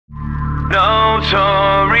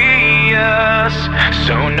Notorious,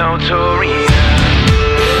 so notorious,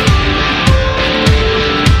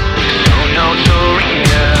 so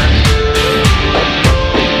notorious.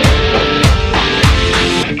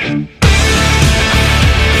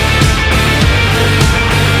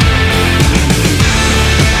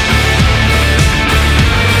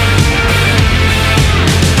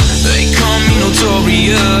 They call me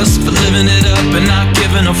notorious for living it up and not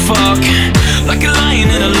giving a fuck. Like a lion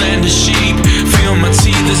in a land of sheep, feel my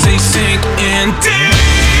teeth as they sink in deep.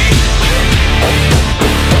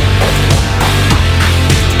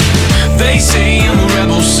 They say I'm a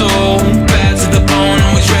rebel soul, bad to the bone,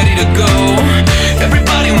 always ready to go.